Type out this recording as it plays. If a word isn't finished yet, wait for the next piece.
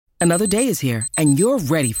Another day is here, and you're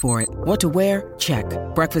ready for it. What to wear? Check.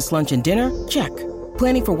 Breakfast, lunch, and dinner? Check.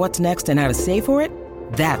 Planning for what's next and how to save for it?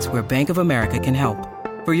 That's where Bank of America can help.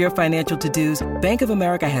 For your financial to-dos, Bank of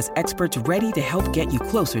America has experts ready to help get you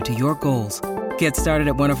closer to your goals. Get started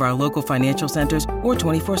at one of our local financial centers or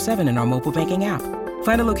 24/7 in our mobile banking app.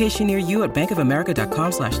 Find a location near you at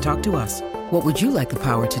bankofamerica.com/talktous. What would you like the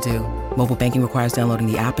power to do? Mobile banking requires downloading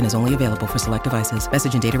the app and is only available for select devices.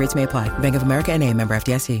 Message and data rates may apply. Bank of America N.A., member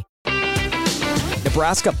FDIC.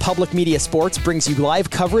 Nebraska Public Media Sports brings you live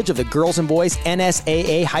coverage of the girls and boys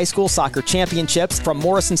NSAA High School Soccer Championships from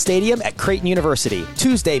Morrison Stadium at Creighton University.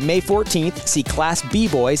 Tuesday, May 14th, see Class B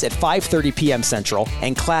boys at 5:30 p.m. Central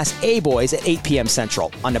and Class A boys at 8 p.m.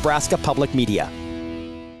 Central on Nebraska Public Media.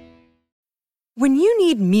 When you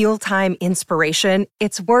need mealtime inspiration,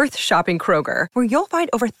 it's worth shopping Kroger, where you'll find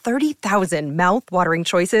over 30,000 mouth-watering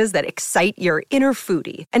choices that excite your inner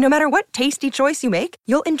foodie. And no matter what tasty choice you make,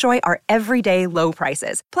 you'll enjoy our everyday low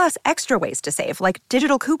prices, plus extra ways to save, like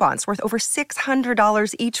digital coupons worth over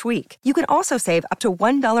 $600 each week. You can also save up to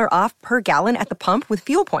 $1 off per gallon at the pump with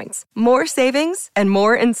fuel points. More savings and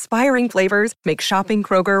more inspiring flavors make shopping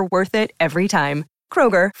Kroger worth it every time.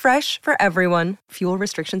 Kroger, fresh for everyone. Fuel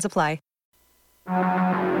restrictions apply.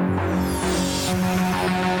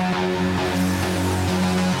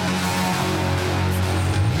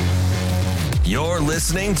 You're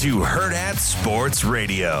listening to Herd at Sports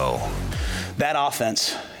Radio. That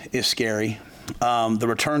offense is scary. The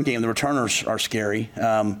return game, the returners are scary.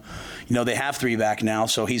 They have 3 back now,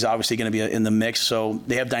 so he's obviously going to be in the mix. So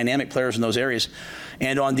they have dynamic players in those areas.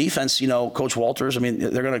 And on defense, Coach Walters,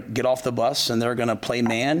 they're going to get off the bus and they're going to play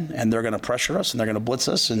man and they're going to pressure us and they're going to blitz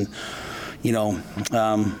us and we're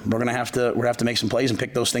going to have to make some plays and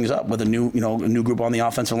pick those things up with a new group on the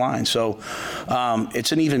offensive line. So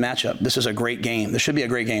it's an even matchup. This is a great game. This should be a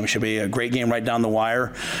great game. It should be a great game right down the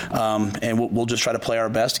wire. And we'll just try to play our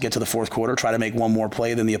best to get to the fourth quarter, try to make one more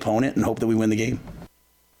play than the opponent, and hope that we win the game.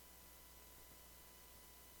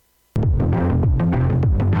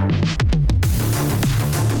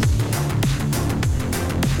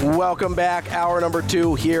 Welcome back. Hour number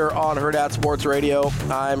 2 here on Herd at Sports Radio.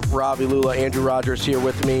 I'm Ravi Lula. Andrew Rogers here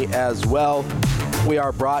with me as well. We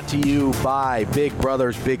are brought to you by Big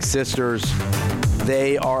Brothers Big Sisters.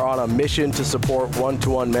 They are on a mission to support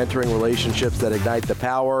one-to-one mentoring relationships that ignite the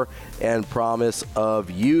power and promise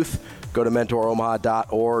of youth. Go to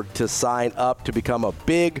mentoromaha.org to sign up to become a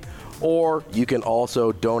big, or you can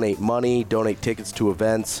also donate money, donate tickets to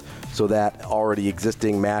events so that already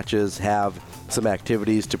existing matches have some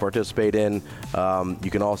activities to participate in. You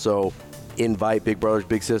can also invite Big Brothers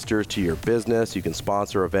Big Sisters to your business. You can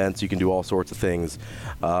sponsor events. You can do all sorts of things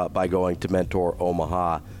by going to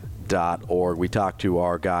mentoromaha.org. We talked to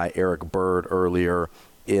our guy Eric Bird earlier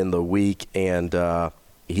in the week, and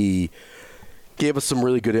he gave us some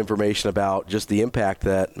really good information about just the impact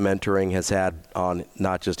that mentoring has had on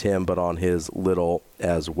not just him but on his little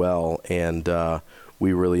as well. And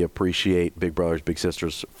we really appreciate Big Brothers Big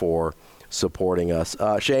Sisters for supporting us.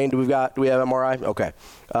 Shane, do we have MRI? Okay.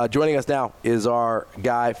 Joining us now is our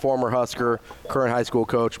guy, former Husker, current high school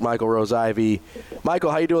coach, Michael Rose-Ivey. Michael,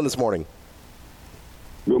 how you doing this morning?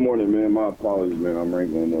 Good morning, man. My apologies, man. I'm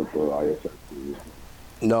wrangling up ISS.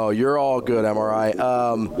 No, you're all good, MRI.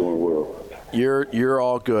 Doing well. You're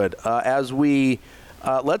all good. As we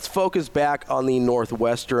let's focus back on the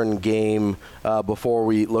Northwestern game before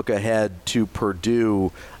we look ahead to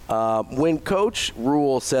Purdue. When Coach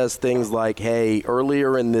Rule says things like, hey,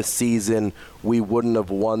 earlier in this season, we wouldn't have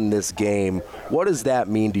won this game, what does that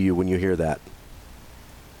mean to you when you hear that?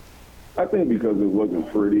 I think because it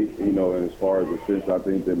wasn't pretty, and as far as the sense, I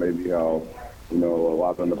think that maybe how, a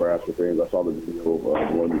lot of Nebraska fans, I saw the video of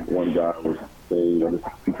one guy was saying, this is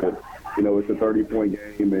because, it's a 30-point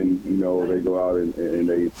game, and, they go out and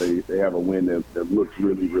they have a win that looks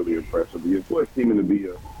really, really impressive. It was seeming to be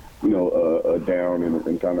a down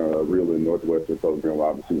and kind of a real in Northwestern program,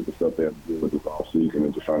 obviously, with the stuff they have to do with this offseason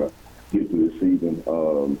and just trying to get through this season.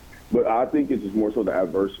 But I think it's just more so the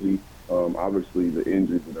adversity. Obviously, the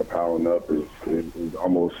injuries that are piling up is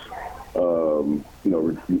almost,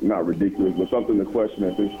 not ridiculous, but something to question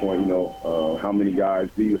at this point. How many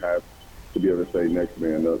guys do you have to be able to say next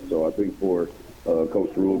man up? So I think for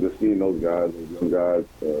Coach Rule, just seeing those guys, those young guys,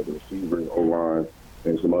 the receivers, O-line,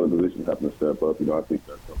 and some other positions having to step up, I think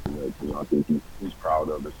that's something that, I think he's proud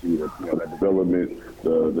of to see that, that development,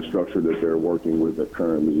 the structure that they're working with that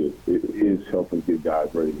currently it is helping get guys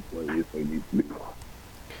ready to play if they need to be.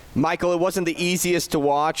 Michael, it wasn't the easiest to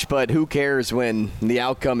watch, but who cares when the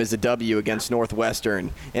outcome is a W against Northwestern?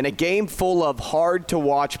 In a game full of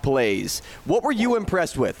hard-to-watch plays, what were you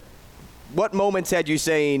impressed with? what moments had you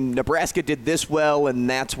saying Nebraska did this well and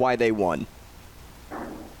that's why they won?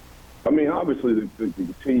 I mean, obviously, the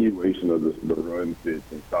continuation of the run fits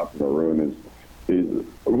and stopping the run is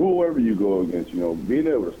whoever you go against, being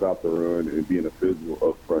able to stop the run and being a physical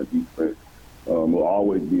upfront defense will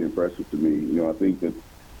always be impressive to me. I think that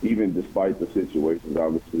even despite the situations,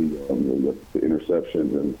 obviously, the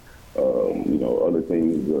interceptions and, other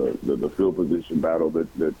things, the field position battle that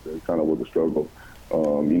kind of was a struggle.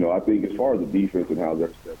 I think as far as the defense and how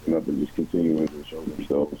they're stepping up and just continuing to show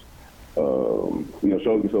themselves, showing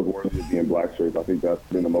themselves worthy of being black shirts, I think that's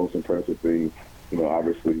been the most impressive thing.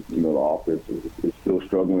 Obviously, the offense is still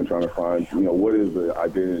struggling, trying to find, what is the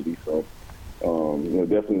identity. So,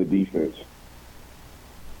 definitely the defense.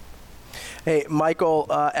 Hey, Michael,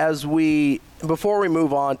 before we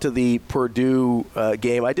move on to the Purdue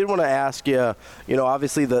game, I did want to ask you,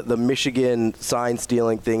 obviously the Michigan sign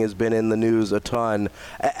stealing thing has been in the news a ton.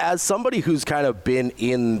 As somebody who's kind of been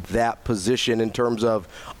in that position in terms of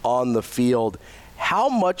on the field, how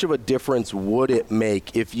much of a difference would it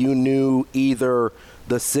make if you knew either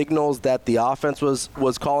the signals that the offense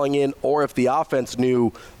was calling in, or if the offense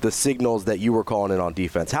knew the signals that you were calling in on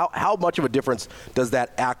defense? How much of a difference does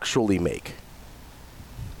that actually make?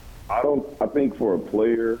 I think for a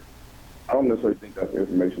player, I don't necessarily think that's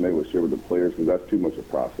information they would share with the players because that's too much a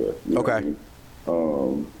process. Okay.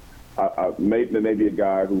 Maybe a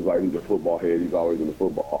guy who's he's a football head, he's always in the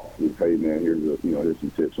football office. Hey man, here's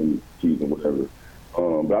some tips and keys and whatever.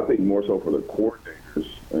 But I think more so for the coordinators,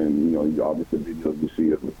 and you obviously videos you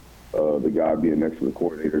see of the guy being next to the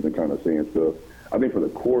coordinators and kind of saying stuff. I think for the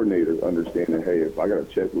coordinators, understanding, hey, if I got to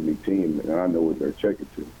check with my team and I know what they're checking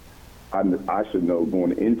to, I should know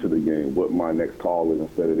going into the game what my next call is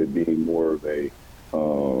instead of it being more of a I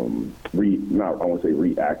won't say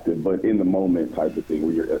reactive, but in the moment type of thing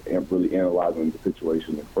where you're really analyzing the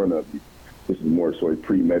situation in front of you. This is more sort of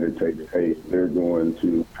premeditated. Hey, they're going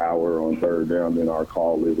to power on third down, then our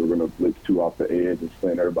call is we're going to blitz two off the edge and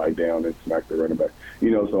slant everybody down and smack the running back.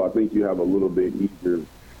 So I think you have a little bit easier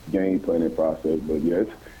game planning process. But yeah,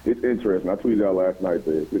 it's interesting. I tweeted out last night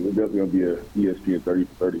that it's definitely going to be a ESPN 30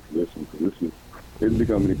 for 30 for this one, because it's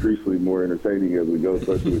becoming increasingly more entertaining as we go,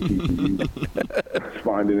 especially with TCU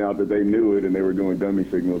finding out that they knew it and they were doing dummy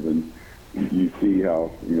signals, and you see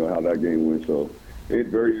how that game went. So it's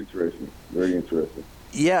very interesting. Very interesting.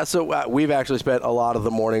 Yeah, so we've actually spent a lot of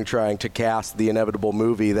the morning trying to cast the inevitable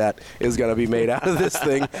movie that is going to be made out of this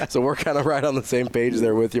thing. So we're kind of right on the same page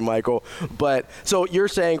there with you, Michael. But so you're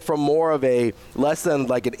saying from more of a less than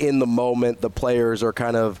like an in the moment, the players are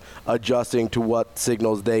kind of adjusting to what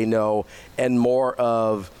signals they know, and more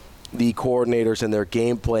of the coordinators and their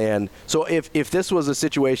game plan. So if this was a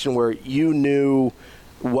situation where you knew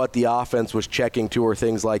what the offense was checking to or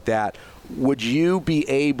things like that, would you be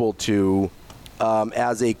able to,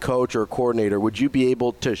 as a coach or coordinator, would you be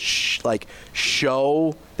able to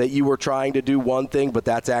show that you were trying to do one thing, but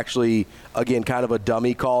that's actually, again, kind of a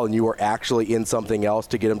dummy call and you were actually in something else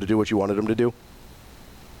to get them to do what you wanted them to do?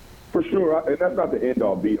 For sure, and that's not the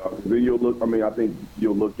end-all be-all. Then you'll look. I think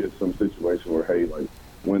you'll look at some situation where, hey,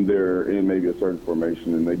 when they're in maybe a certain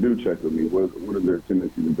formation and they do check with me, what is their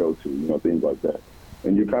tendency to go to? Things like that,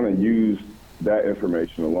 and you kind of use that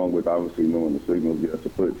information along with obviously knowing the signals, to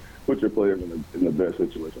put your players in the best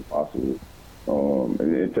situation possible.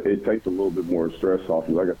 And it takes a little bit more stress off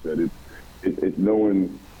you. Like I said, it's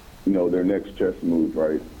knowing, their next chess move,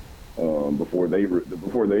 right? Before they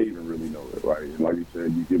even really know it, right? And like you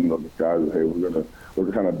said, you give them those guys, hey,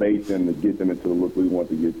 we're kind of bait them to get them into the look we want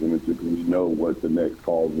to get them into because we know what the next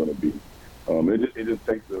call is going to be. It just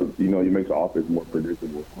takes you makes the offense more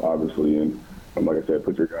predictable, obviously, and like I said,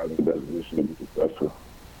 put your guys in the best position to be successful.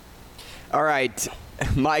 All right,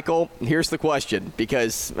 Michael, here's the question,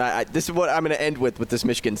 because this is what I'm going to end with this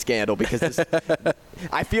Michigan scandal, because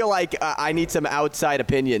I feel like I need some outside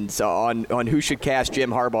opinions on who should cast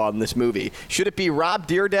Jim Harbaugh in this movie. Should it be Rob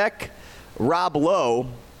Dyrdek, Rob Lowe,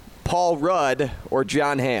 Paul Rudd, or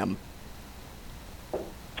John Hamm?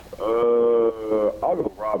 I'll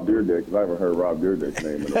go Rob Dyrdek because I haven't heard Rob Dyrdek's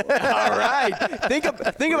name in a while. All right.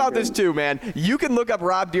 Think about this, too, man. You can look up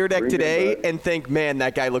Rob Dyrdek today and think, man,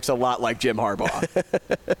 that guy looks a lot like Jim Harbaugh.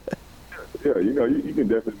 Yeah, you can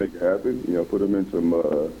definitely make it happen. Put him in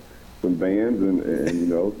some bands and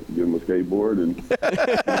give him a skateboard and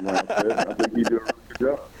I think he'd do a really good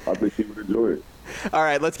job. I think he would enjoy it. All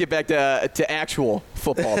right, let's get back to actual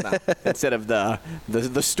football now instead of the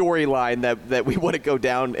storyline that we want to go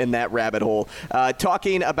down in that rabbit hole.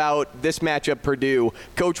 Talking about this matchup, Purdue,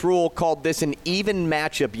 Coach Rule called this an even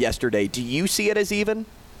matchup yesterday. Do you see it as even?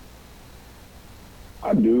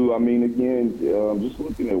 I do. I mean, again, just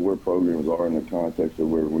looking at where programs are in the context of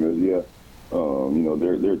where everyone is,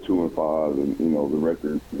 they're 2-5, and the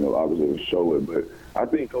record, obviously will show it. But I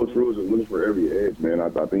think Coach Rose is looking for every edge, man. I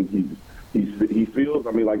think he feels.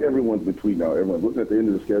 I mean, like everyone's between now. Everyone's looking at the end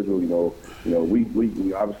of the schedule.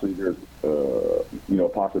 We obviously there's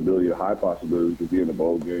possibility, a high possibility to be in the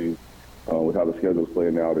bowl game with how the schedule's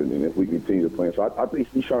playing out, and if we continue to play. So I think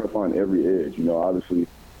he's trying to find every edge. Obviously.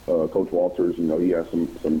 Coach Walters, he has some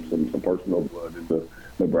personal blood in the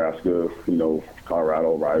Nebraska,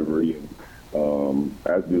 Colorado rivalry, and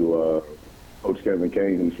as do Coach Kevin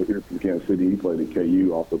Kane, who's here from Kansas City. He played at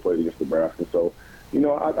KU, also played against Nebraska. So,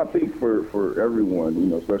 I think for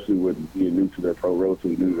everyone, especially with being new to their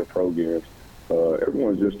relatively new to their programs,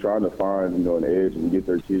 everyone's just trying to find, an edge and get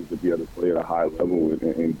their kids to be able to play at a high level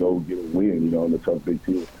and go get a win, in the tough Big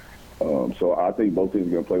Ten. So I think both teams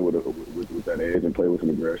are going to play with that edge and play with some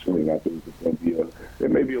aggression, and I think it's going to be it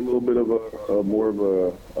may be a little bit of a more of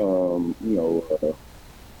a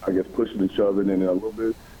I guess pushing and shoving, and a little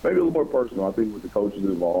bit maybe a little more personal. I think with the coaches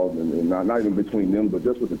involved, and not even between them, but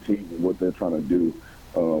just with the team and what they're trying to do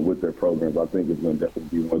with their programs. I think it's going to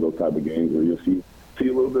definitely be one of those type of games where you'll see a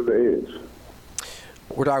little bit of an edge.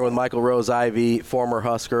 We're talking with Michael Rose-Ivey, former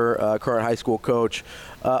Husker, current high school coach.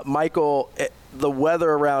 Michael, the weather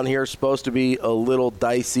around here is supposed to be a little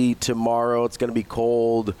dicey tomorrow. It's going to be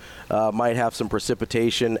cold, might have some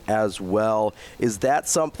precipitation as well. Is that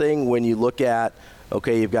something when you look at,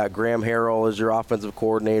 okay, you've got Graham Harrell as your offensive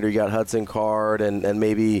coordinator, you got Hudson Card, and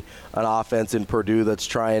maybe an offense in Purdue that's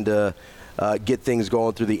trying to get things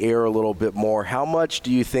going through the air a little bit more. How much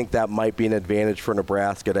do you think that might be an advantage for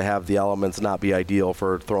Nebraska to have the elements not be ideal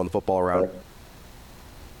for throwing the football around?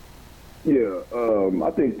 Yeah,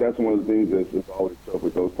 I think that's one of the things that's always tough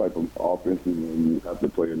with those type of offenses when you have to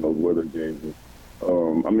play in those weather games.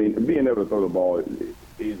 Being able to throw the ball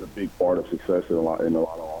is a big part of success in a lot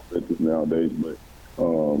of offenses nowadays. But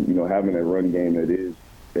having a run game that is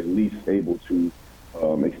at least able to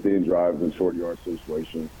extend drives in short yard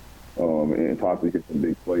situations. And possibly get some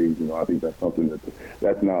big plays. I think that's something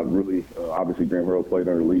that's not really obviously Graham Harrell played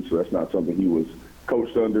under Leach, so that's not something he was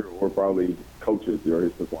coached under or probably coaches or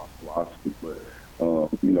his philosophy. But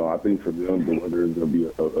I think for them the weather is going to be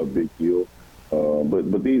a big deal.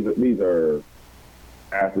 But these are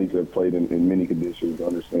athletes that have played in many conditions,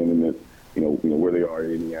 understanding that where they are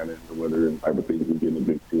in Indiana and the weather and type of things we get in the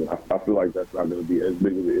Big Ten. I feel like that's not going to be as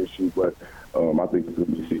big of an issue, but I think it's going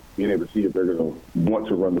to be being able to see if they're going to want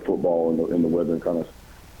to run the football in the weather and kind of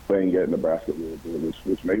playing at Nebraska a little bit,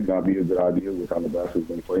 which may not be a good idea with how Nebraska's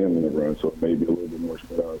been playing in the run. So it may be a little bit more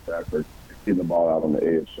spread out attack or getting the ball out on the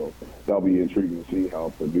edge. So that'll be intriguing to see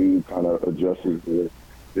how Purdue kind of adjusts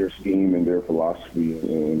their scheme and their philosophy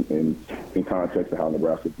in context of how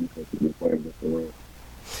Nebraska defense has been playing against the run.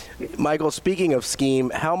 Michael, speaking of scheme,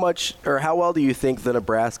 how well do you think the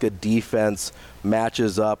Nebraska defense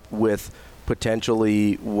matches up with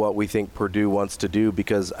potentially what we think Purdue wants to do?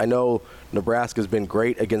 Because I know Nebraska's been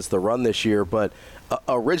great against the run this year, but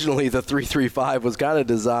originally the 3-3-5 was kind of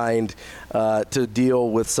designed to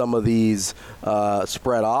deal with some of these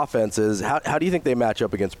spread offenses. How do you think they match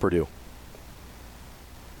up against Purdue?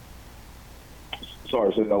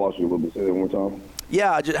 Sorry, I lost you a little bit. Say that one more time.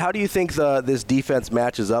 Yeah, how do you think this defense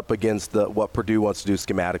matches up against what Purdue wants to do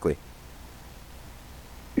schematically?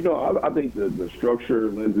 I think the structure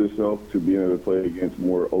lends itself to being able to play against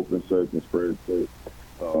more open sets and spread sets.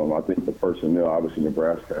 I think the personnel, obviously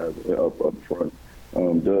Nebraska has up front,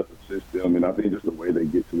 does assist them. And I think just the way they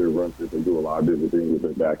get to their run sets, they do a lot of different things with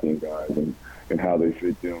their back-end guys and how they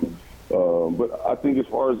fit them. But I think as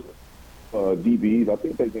far as DBs, I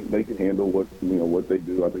think they can handle what they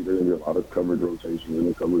do. I think there's going to be a lot of coverage rotations in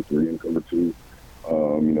the cover 3 and cover 2.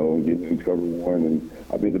 And getting into cover 1. And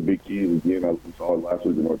I think the big key is, again, we saw it last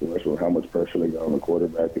week in Northwestern, how much pressure they got on the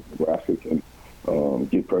quarterback. If Nebraska can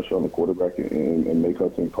get pressure on the quarterback and make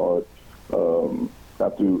Hudson Card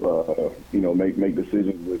have to, make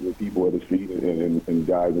decisions with people at his feet and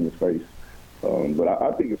guys in his face. But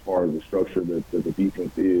I think as far as the structure that the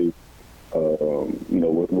defense is,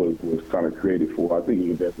 was kind of created for, I think he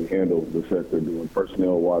can definitely handle the sets they're doing.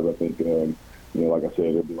 Personnel-wise, I think, like I said,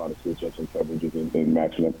 there'll be a lot of switch-ups and coverages and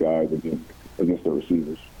matching up guys against the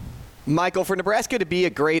receivers. Michael, for Nebraska to be a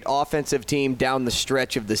great offensive team down the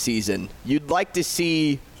stretch of the season, you'd like to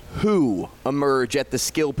see who emerge at the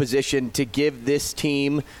skill position to give this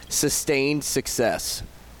team sustained success?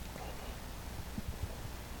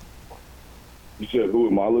 You said, who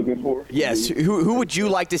am I looking for? Yes. Who would you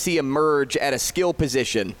like to see emerge at a skill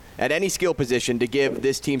position, at any skill position, to give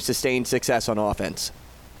this team sustained success on offense?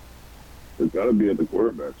 It's got to be at the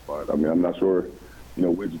quarterback spot. I mean, I'm not sure,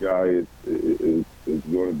 which guy is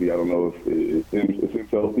going to be. I don't know if Sims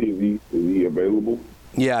healthy. Is he available?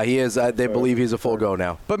 Yeah, he is. They believe he's a full go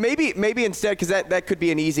now. But maybe instead, because that could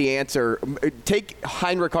be an easy answer, take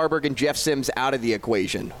Heinrich Haarberg and Jeff Sims out of the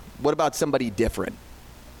equation. What about somebody different?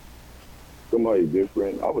 Somebody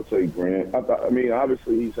different. I would say Grant. I mean,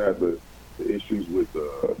 obviously he's had the issues with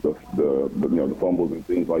the fumbles and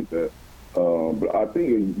things like that. But I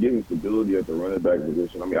think giving stability at the running back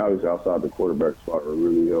position. I mean, obviously outside the quarterback spot will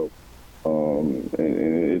really help. And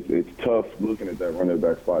it's tough looking at that running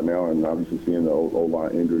back spot now, and obviously seeing the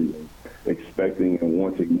O-line injuries and expecting and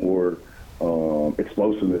wanting more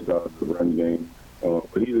explosiveness out of the run game.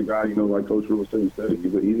 But he's a guy, like Coach Rule said,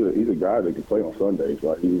 he's a guy that can play on Sundays,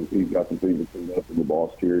 right? He's got some things to clean up in the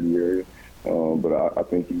ball security area. But I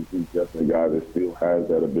think he's definitely a guy that still has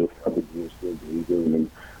that ability. I think he's still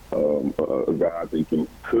a guy I think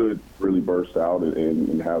could really burst out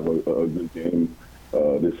and have a good game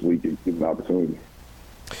this week and give an opportunity.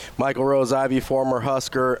 Michael Rose-Ivey, former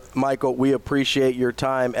Husker. Michael, we appreciate your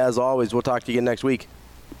time as always. We'll talk to you again next week.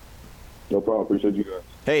 No problem. Appreciate you guys.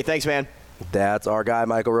 Hey, thanks, man. That's our guy,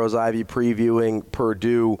 Michael Rose-Ivey, previewing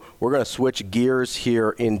Purdue. We're going to switch gears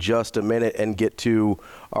here in just a minute and get to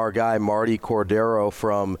our guy, Marty Cordero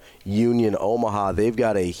from Union Omaha. They've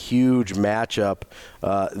got a huge matchup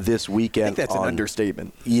this weekend. I think that's an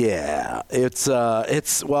understatement. Yeah.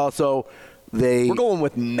 We're going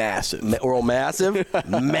with massive. Massive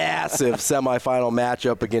semifinal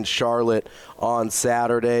matchup against Charlotte on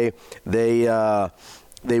Saturday.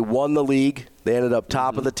 They won the league. They ended up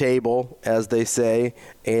top of the table, as they say,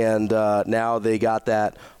 and now they got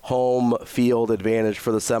that home field advantage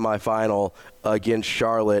for the semifinal against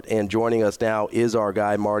Charlotte. And joining us now is our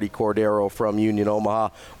guy, Marty Cordero from Union Omaha.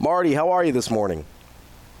 Marty, how are you this morning?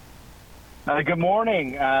 Good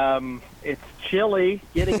morning. It's chilly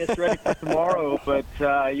getting us ready for tomorrow, but,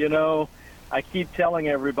 I keep telling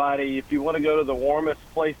everybody, if you want to go to the warmest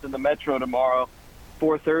place in the metro tomorrow,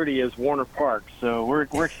 4:30 is Warner Park. So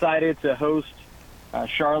we're excited to host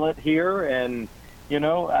Charlotte here, and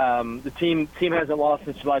the team hasn't lost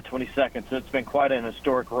since July 22nd, so it's been quite an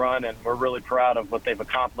historic run, and we're really proud of what they've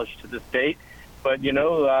accomplished to this date. But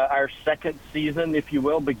our second season, if you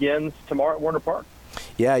will, begins tomorrow at Warner Park.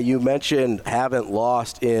 Yeah, you mentioned haven't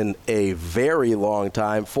lost in a very long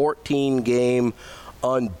time. 14-game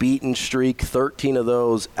unbeaten streak, 13 of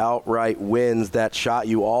those outright wins that shot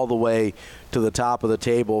you all the way to the top of the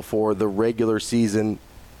table for the regular season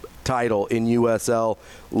title in USL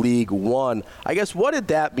League One. I guess, what did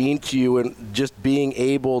that mean to you, and just being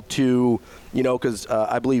able to, because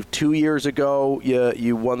I believe 2 years ago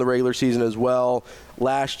you won the regular season as well.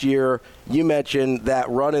 Last year, you mentioned that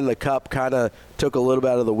run in the Cup kind of took a little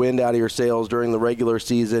bit of the wind out of your sails during the regular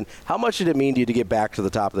season. How much did it mean to you to get back to the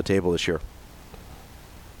top of the table this year?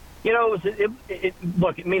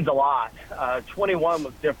 Look, it means a lot. 21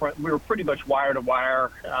 was different. We were pretty much wire to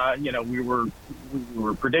wire. We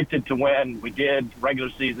were predicted to win. We did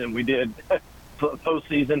regular season. We did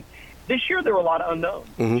postseason. This year there were a lot of unknowns.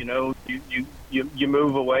 Mm-hmm. You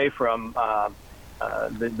move away from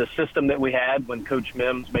the system that we had when Coach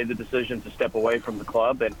Mims made the decision to step away from the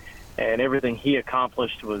club, and everything he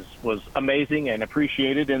accomplished was amazing and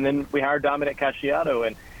appreciated. And then we hired Dominic Casciato,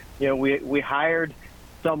 and we hired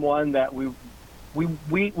someone that we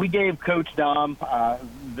gave Coach Dom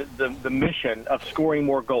the mission of scoring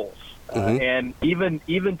more goals, and even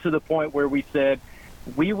to the point where we said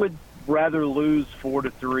we would rather lose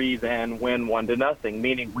 4-3 than win 1-0,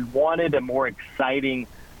 meaning we wanted a more exciting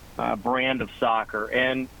brand of soccer.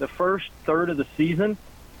 And the first third of the season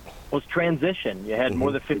was transition. You had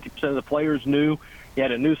more than 50% of the players new. You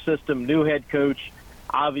had a new system, new head coach.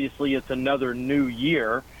 Obviously, it's another new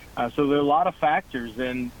year. So there are a lot of factors,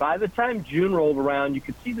 and by the time June rolled around, you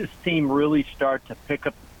could see this team really start to pick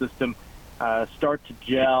up the system, start to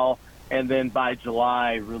gel, and then by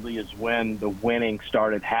July really is when the winning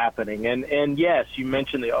started happening. And yes, you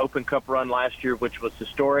mentioned the Open Cup run last year, which was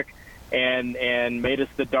historic and made us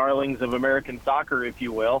the darlings of American soccer, if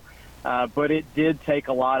you will. But it did take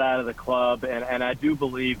a lot out of the club, and I do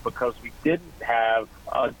believe because we didn't have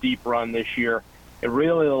a deep run this year, it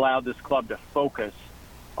really allowed this club to focus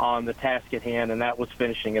on the task at hand, and that was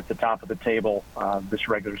finishing at the top of the table this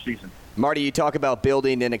regular season. Marty, you talk about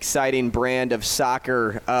building an exciting brand of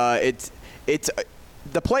soccer. It's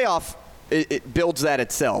the playoff it builds that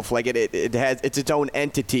itself. Like it's its own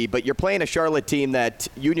entity, but you're playing a Charlotte team that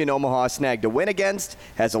Union Omaha snagged a win against,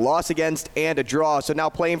 has a loss against, and a draw. So now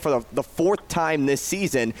playing for the fourth time this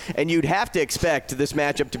season, and you'd have to expect this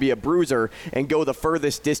matchup to be a bruiser and go the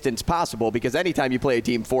furthest distance possible, because anytime you play a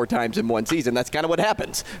team 4 times in one season, that's kind of what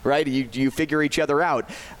happens, right? You figure each other out.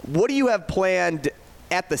 What do you have planned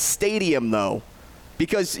at the stadium, though?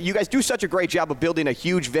 Because you guys do such a great job of building a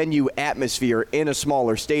huge venue atmosphere in a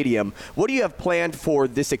smaller stadium. What do you have planned for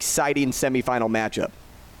this exciting semifinal matchup?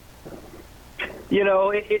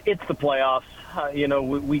 It's the playoffs.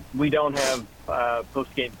 We don't have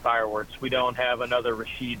post-game fireworks. We don't have another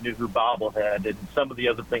Rashid Nuhu bobblehead and some of the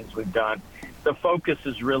other things we've done. The focus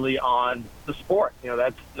is really on the sport.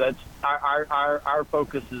 That's our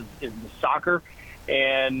focus is the soccer.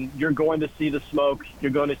 And you're going to see the smoke,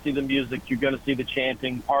 you're going to see the music, you're going to see the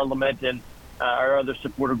chanting. Parliament and our other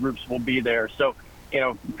supporter groups will be there. So,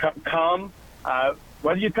 come.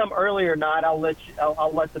 Whether you come early or not, I'll let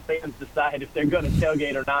the fans decide if they're going to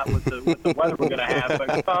tailgate or not with the weather we're going to have.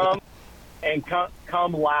 But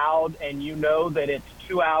come loud, and you know that it's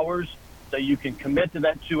 2 hours, so you can commit to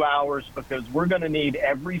that 2 hours, because we're going to need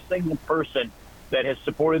every single person that has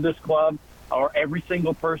supported this club, or every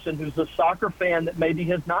single person who's a soccer fan that maybe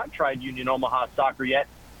has not tried Union Omaha soccer yet.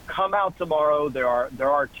 Come out tomorrow. There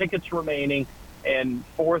are tickets remaining, and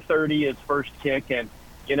 4:30 is first kick. And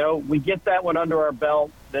we get that one under our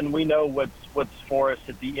belt, then we know what's for us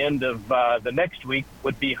at the end of the next week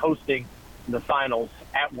would be hosting the finals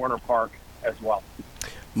at Werner Park as well.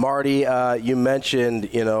 Marty, you mentioned,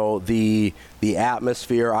 the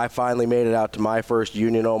atmosphere. I finally made it out to my first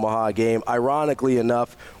Union Omaha game. Ironically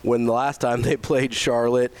enough, when the last time they played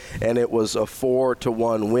Charlotte, and it was a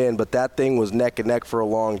 4-1 win, but that thing was neck and neck for a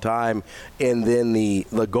long time, and then the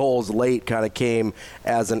goals late kind of came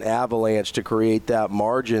as an avalanche to create that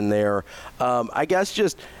margin there. I guess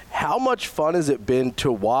just how much fun has it been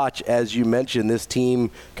to watch, as you mentioned, this team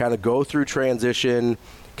kind of go through transition,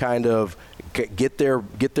 kind of get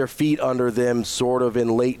their feet under them sort of in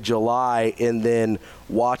late July, and then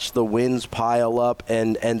watch the wins pile up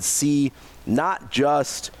and see not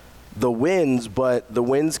just the wins, but the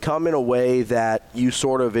wins come in a way that you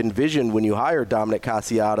sort of envisioned when you hired Dominic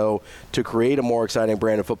Casiato to create a more exciting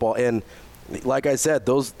brand of football. And like I said,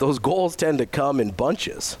 those goals tend to come in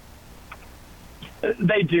bunches.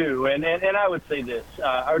 They do, and I would say this.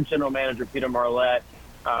 Our general manager, Peter Marlette,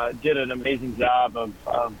 did an amazing job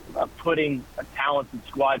of putting a talented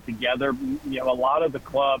squad together. A lot of the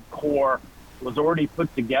club core was already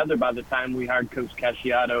put together by the time we hired Coach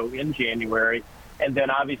Casiato in January. And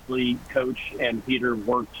then obviously Coach and Peter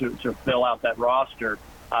worked to fill out that roster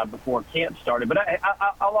before camp started. But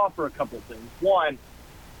I'll offer a couple of things. One,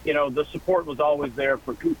 the support was always there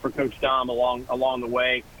for Coach Dom along the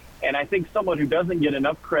way. And I think someone who doesn't get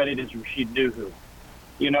enough credit is Rashid Nuhu.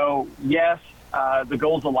 Yes, the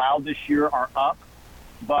goals allowed this year are up,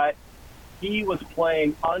 but he was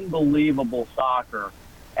playing unbelievable soccer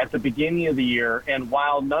at the beginning of the year. And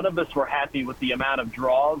while none of us were happy with the amount of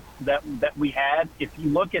draws that we had, if you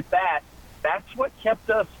look at that, that's what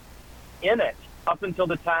kept us in it up until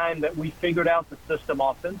the time that we figured out the system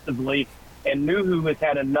offensively. And Nuhu has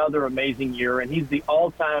had another amazing year, and he's the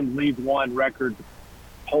all-time League One record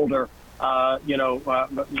holder,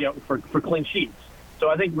 for clean sheets. So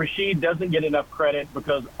I think Rashid doesn't get enough credit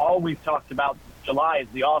because all we've talked about July is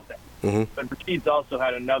the offense. Mm-hmm. But Rashid's also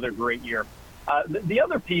had another great year. The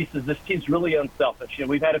other piece is this team's really unselfish.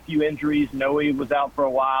 We've had a few injuries. Noe was out for a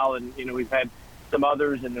while, and we've had some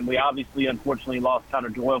others, and then we obviously, unfortunately, lost Connor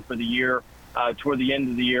Doyle for the year. Toward the end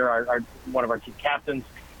of the year, our one of our team captains,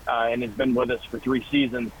 and has been with us for 3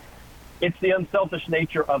 seasons. It's the unselfish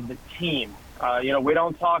nature of the team. We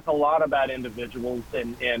don't talk a lot about individuals,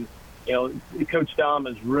 and Coach Dom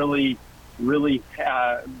has really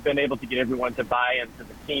been able to get everyone to buy into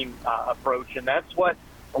the team approach, and that's what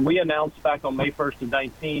we announced back on May 1st of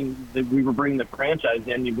 19 that we were bringing the franchise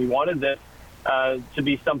in. We wanted this to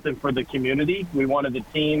be something for the community. We wanted the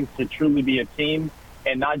team to truly be a team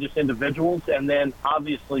and not just individuals. And then,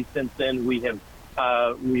 obviously, since then we've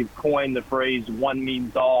coined the phrase "one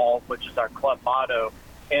means all," which is our club motto,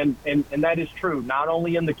 and that is true not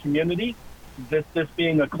only in the community. This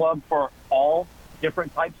being a club for all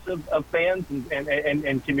different types of fans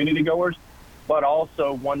and community goers, but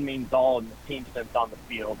also one means all in the team sense on the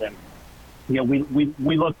field. And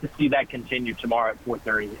we look to see that continue tomorrow at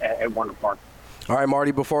 4:30 at Werner Park. All right,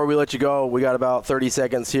 Marty, before we let you go, we got about 30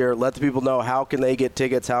 seconds here. Let the people know, how can they get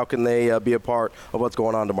tickets? How can they be a part of what's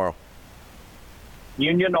going on tomorrow?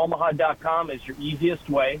 UnionOmaha.com is your easiest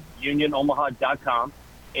way, unionomaha.com.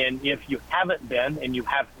 And if you haven't been and you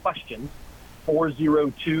have questions,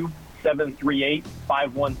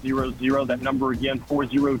 402-738-5100. That number again,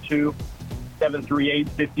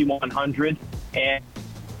 402-738-5100. And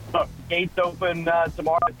look, gates open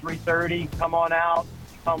tomorrow at 3:30. Come on out.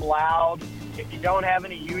 Come loud. If you don't have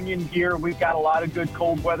any Union gear, we've got a lot of good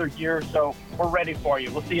cold weather gear, so we're ready for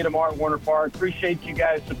you. We'll see you tomorrow at Warner Park. Appreciate you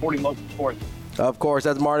guys supporting local sports. Of course,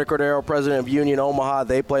 that's Marty Cordero, president of Union Omaha.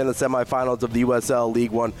 They play in the semifinals of the USL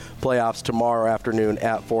League One playoffs tomorrow afternoon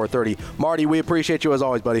at 4:30. Marty, we appreciate you as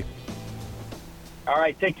always, buddy. All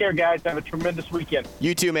right, take care, guys. Have a tremendous weekend.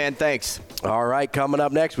 You too, man. Thanks. All right, coming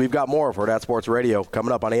up next, we've got more for Herd at Sports Radio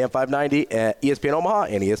coming up on AM 590 at ESPN Omaha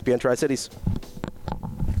and ESPN Tri-Cities.